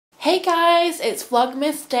Hey guys, it's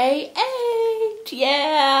Vlogmas Day 8,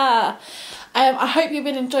 yeah! I hope you've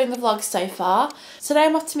been enjoying the vlog so far. Today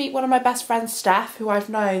I'm off to meet one of my best friends, Steph, who I've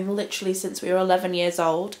known literally since we were 11 years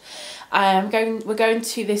old. We're going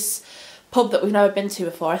to this pub that we've never been to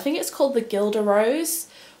before. I think it's called the Innuendoes.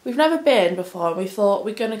 We've never been before and we thought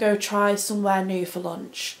we're going to go try somewhere new for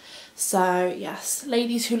lunch. So yes,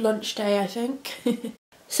 ladies who lunch day I think.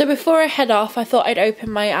 So before I head off, I thought I'd open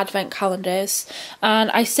my advent calendars, and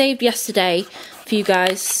I saved yesterday for you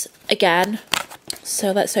guys again.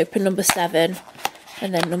 So let's open number 7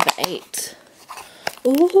 and then number 8.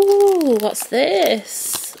 Ooh, what's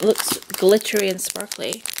this? It looks glittery and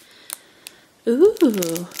sparkly. Ooh,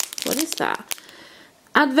 what is that?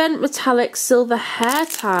 Advent metallic silver hair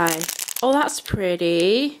tie. Oh, that's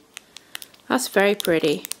pretty. That's very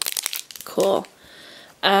pretty. Cool.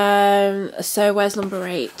 So where's number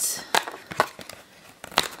 8?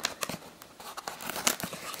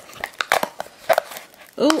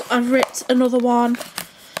 Oh, I've ripped another one.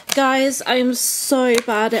 Guys, I'm so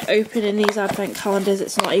bad at opening these advent calendars,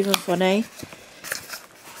 it's not even funny.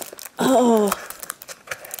 Oh.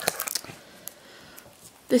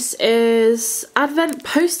 This is advent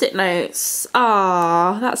post-it notes.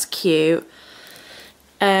 Ah, that's cute.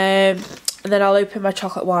 And then I'll open my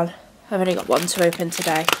chocolate one. I've only got one to open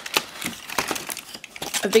today.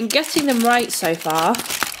 I've been getting them right so far.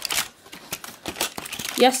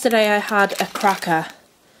 Yesterday I had a cracker.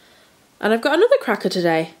 And I've got another cracker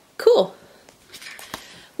today. Cool.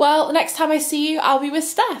 Well, next time I see you, I'll be with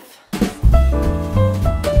Steph.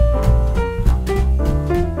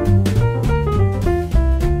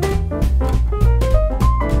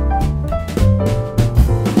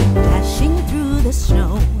 Dashing through the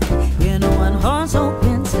snow in a one-horse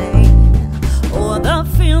open sleigh. O'er the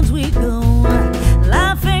fields we go,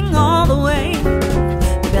 laughing all the way.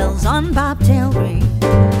 Bells on bobtail ring,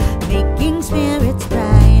 making spirits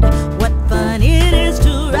bright. What fun it is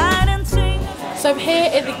to ride and sing. So I'm here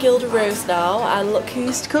in the Innuendoes now, and look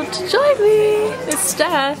who's come to join me. It's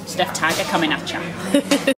Steph. Steph Tiger coming at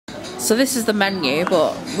you. So this is the menu,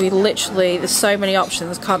 but we literally, there's so many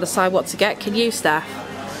options, can't decide what to get. Can you, Steph?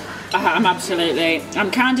 I'm absolutely.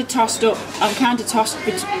 I'm kind of tossed up. I'm kind of tossed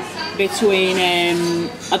between.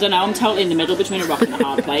 I don't know. I'm totally in the middle between a rock and a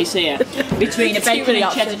hard place here. Between a bacon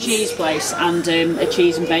and cheddar cheese place and a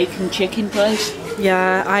cheese and bacon chicken place.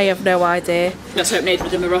 Yeah, I have no idea. Let's hope neither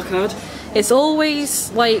of them are rock hard. It's always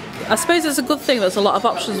like, I suppose it's a good thing. There's a lot of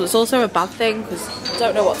options, but it's also a bad thing because I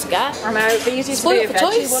don't know what to get. I know. It'd be easy to be a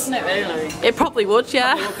veggie, wouldn't it? Really. It probably would,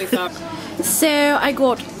 yeah. Probably would be fun. So I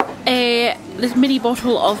got this mini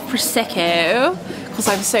bottle of Prosecco because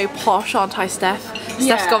I'm so posh, aren't I, Steph?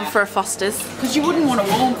 Yeah. Steph's gone for a Foster's. Because you wouldn't want a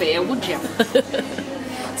warm beer, would you?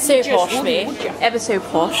 So Just posh, wouldn't, me. would you? Ever so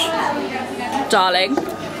posh. Darling.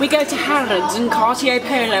 We go to Harrods and Cartier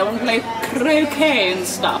Polo and play croquet and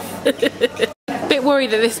stuff. Bit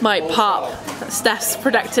worried that this might pop. Steph's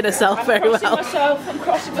protecting herself very well. I'm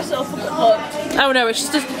crossing myself up the hook. Oh no, it's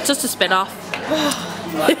just a spin-off.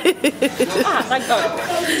 Thank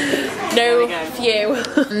God. No few.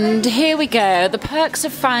 And here we go, the perks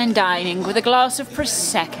of fine dining with a glass of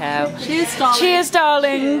Prosecco. Cheers, darling. Cheers,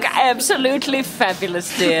 darling. Absolutely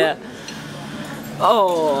fabulous, dear.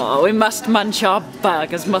 Oh, we must munch our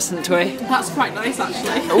burgers, mustn't we? That's quite nice,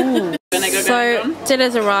 actually. Ooh. So,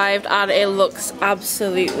 dinner's arrived and it looks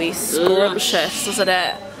absolutely scrumptious, doesn't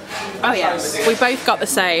it? Oh, yes. We both got the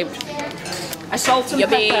same. A salt and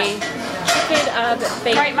Yummy. pepper. Chicken and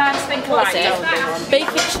bacon. Great minds think alike, don't they?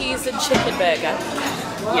 Bacon, cheese and chicken burger.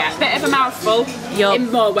 Yeah, bit of a mouthful. Yum.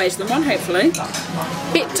 In more ways than one, hopefully.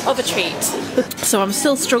 Bit of a treat. So I'm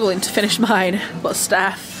still struggling to finish mine, but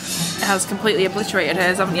Steph has completely obliterated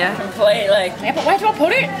hers, haven't you? Completely. Yeah, but where do I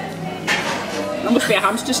put it? There must be a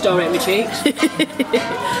hamster story in my cheeks.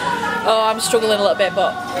 Oh, I'm struggling a little bit,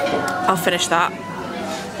 but I'll finish that.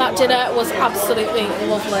 That dinner was absolutely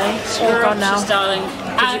lovely. Oh, gone now. Darling.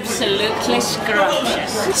 Absolutely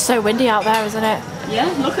scrumptious. It's so windy out there, isn't it?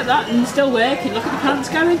 Yeah, look at that, and still working. Look at the pants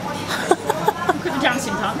going. Look at the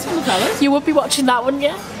dancing pants on the fellas. You would be watching that, wouldn't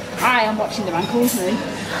you? I am watching the ankles, me.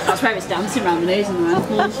 That's where it's dancing around the knees and the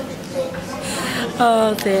ankles.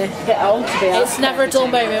 Oh dear. Bit old to be asked. It's never a dull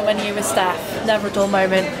moment when you're with Steph. Never a dull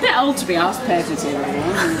moment. Bit old to be asked perfectly,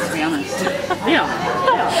 to be honest. Yeah.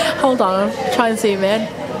 Hold on, try and zoom in.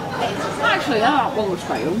 Actually, that one looks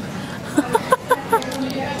quite young.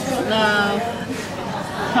 No.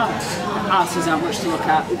 Can't ask us that much to look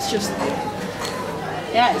at. It's just.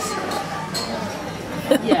 Yes.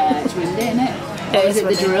 Yeah, it's windy, isn't it? Or is it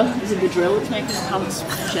the drill? Is it the drill that's making his pants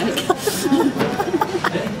shake?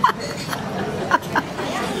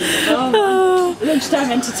 Oh,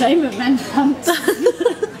 Lunchtime entertainment, men pants.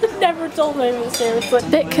 Never a dull moment, seriously.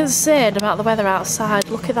 Bit concerned about the weather outside.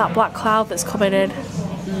 Look at that black cloud that's coming in.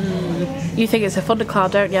 You think it's a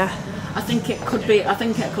thundercloud, don't you? I think it could be. I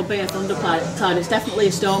think it could be a thundercloud. It's definitely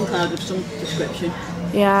a storm cloud of some description.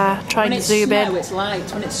 Yeah, trying to zoom in. When it's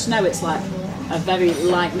light. When it's snow, it's like a very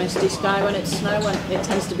light, misty sky. When it's snow, when it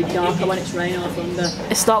tends to be darker when it's rain or thunder.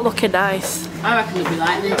 It's not looking nice. I reckon there'll be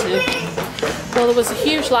lightning too. Well, there was a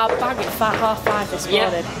huge loud bang at 5:30 this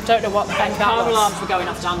morning. Don't know what the heck that Car was. alarms were going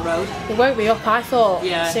off down the road. It woke me up, I thought.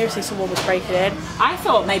 Yeah. Seriously, someone was breaking in. I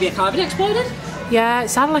thought maybe a car had exploded. Yeah, it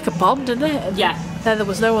sounded like a bomb, didn't it? And Yeah. then there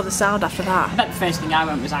was no other sound after that. I bet the first thing I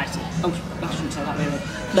went was icy. Oh, I shouldn't say that really.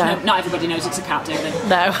 No. Not everybody knows it's a cat, do they?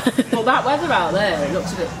 No. But that weather out there, it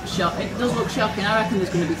looks a bit shocking. It does look shocking. I reckon there's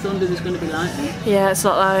going to be thunder, there's going to be lightning. Yeah, it's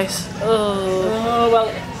not nice. Oh, well,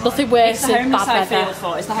 nothing worse it's the than homeless I bad feel weather.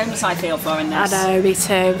 for. It's the homeless I feel for in I this. know, me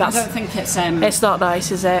too. I That's. don't think it's It's not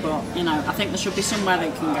nice, is it? But you know, I think there should be somewhere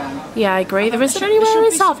they can go. Yeah, I agree. There isn't there anywhere should in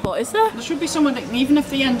be Southport, is there? There should be someone that, even if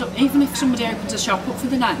somebody opens a shop up for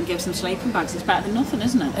the night and gives them sleeping bags, it's better than nothing,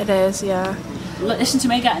 isn't it? It is, yeah. Listen to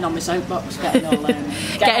me getting on my soapbox, getting all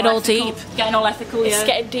Getting all ethical, deep. getting all ethical. It's Yeah.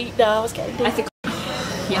 getting deep now. It's getting deep. Ethical.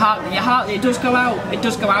 Your heart. It does go out. It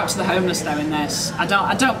does go out to the homeless though. In this, I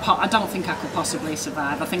don't think I could possibly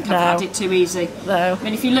survive. I think I've had it too easy. No. I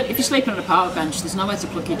mean, if you're sleeping on a park bench, there's nowhere to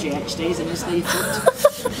plug your GHDs in, is there? You're fucked.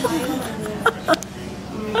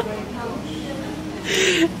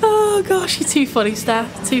 Oh gosh, you're too funny,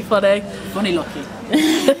 Steph. Too funny. Funny lucky.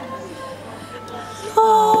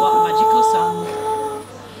 Oh, what a magical song.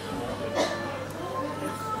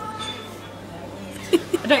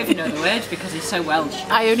 I don't even know the words because he's so Welsh.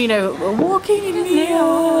 I only know we're walking in the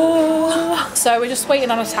air. So we're just waiting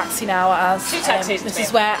on a taxi now as Two taxis. this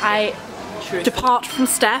is where I depart from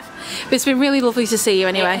Steph. But it's been really lovely to see you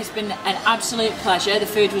anyway. It's been an absolute pleasure. The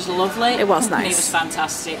food was lovely. It was Company nice. was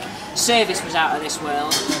fantastic. Service was out of this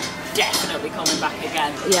world. Definitely coming back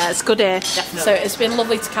again. Yeah, it's good here. Definitely. So it's been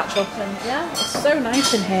lovely to catch up and yeah, it's so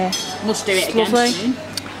nice in here. Must do it It's again lovely. soon.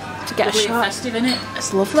 To get Lovely a and shot. festive, innit?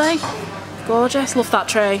 It's lovely. Gorgeous. Love that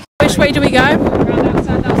tree. Which way do we go? Round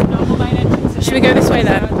outside, that's the normal main entrance. Should we go this way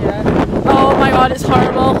then? Yeah. Oh my god, it's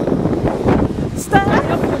horrible. Steph!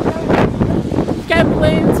 Getting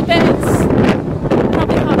blown to bits.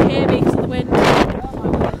 Probably can't hear me because of the wind.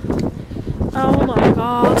 Oh my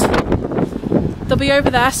god. They'll be over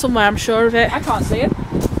there somewhere, I'm sure of it. I can't see it.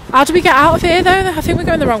 How do we get out of here though? I think we're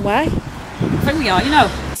going the wrong way. I think we are, you know.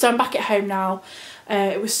 So I'm back at home now.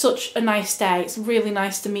 It was such a nice day. It's really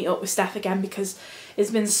nice to meet up with Steph again because it's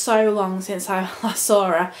been so long since I last saw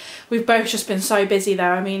her. We've both just been so busy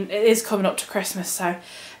though. I mean, it is coming up to Christmas, so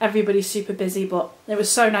everybody's super busy, but it was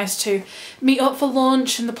so nice to meet up for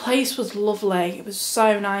lunch and the place was lovely. It was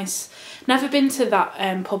so nice. Never been to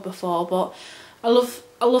that pub before, but I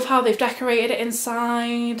love how they've decorated it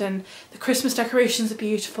inside and the Christmas decorations are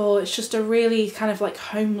beautiful. It's just a really kind of like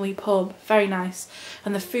homely pub. Very nice.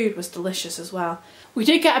 And the food was delicious as well. We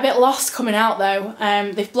did get a bit lost coming out though.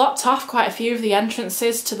 They've blocked off quite a few of the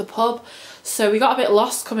entrances to the pub. So we got a bit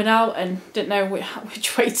lost coming out and didn't know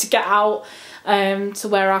which way to get out to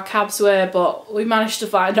where our cabs were, but we managed to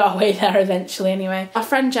find our way there eventually anyway. Our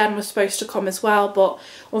friend Jen was supposed to come as well, but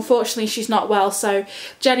unfortunately she's not well, so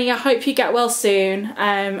Jenny, I hope you get well soon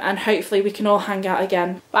and hopefully we can all hang out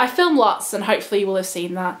again. But I filmed lots and hopefully you will have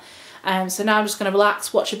seen that. So now I'm just going to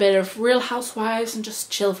relax, watch a bit of Real Housewives and just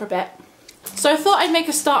chill for a bit. So I thought I'd make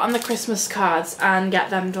a start on the Christmas cards and get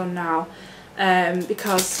them done now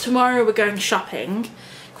because tomorrow we're going shopping.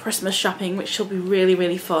 Christmas shopping, which will be really,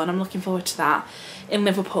 really fun. I'm looking forward to that. In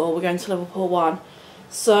Liverpool, we're going to Liverpool 1.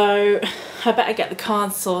 So I better get the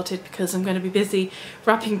cards sorted because I'm going to be busy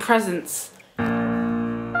wrapping presents.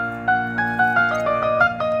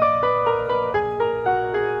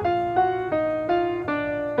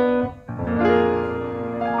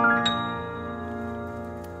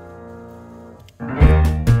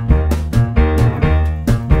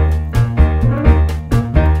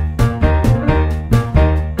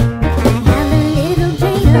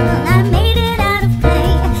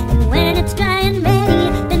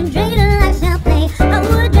 Dreidel, I shall play.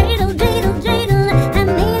 Oh, dreidel, dreidel, dreidel, I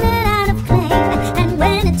made it out of clay.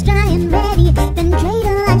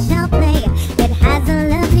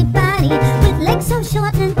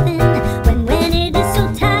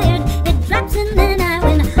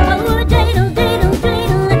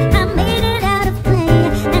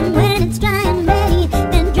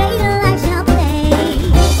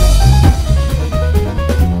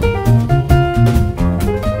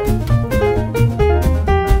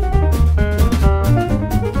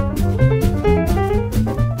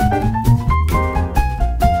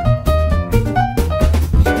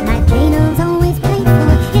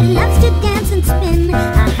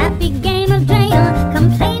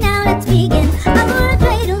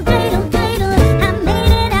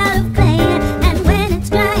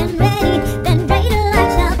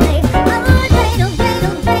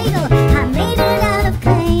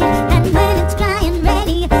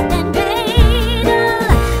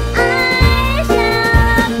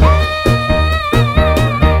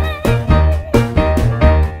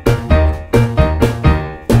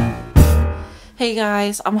 Hey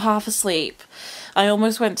guys, I'm half asleep. I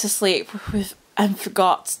almost went to sleep and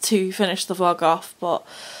forgot to finish the vlog off, but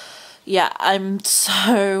yeah, I'm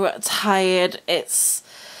so tired. It's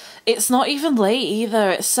not even late either.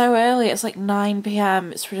 It's so early. It's like 9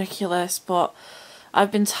 PM. It's ridiculous, but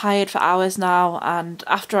I've been tired for hours now, and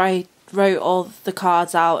after I wrote all the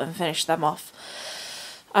cards out and finished them off,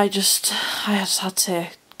 I just had to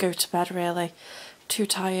go to bed really. Too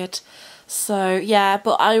tired. So yeah,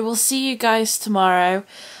 but I will see you guys tomorrow.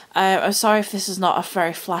 I'm sorry if this is not a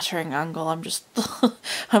very flattering angle. I'm just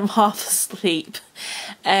I'm half asleep.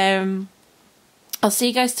 I'll see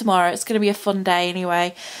you guys tomorrow. It's going to be a fun day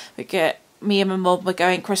anyway. Me and my mum were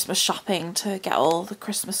going Christmas shopping to get all the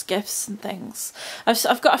Christmas gifts and things.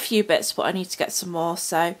 I've got a few bits, but I need to get some more.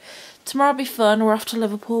 So tomorrow will be fun. We're off to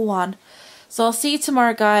Liverpool 1. So I'll see you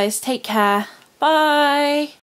tomorrow, guys. Take care. Bye.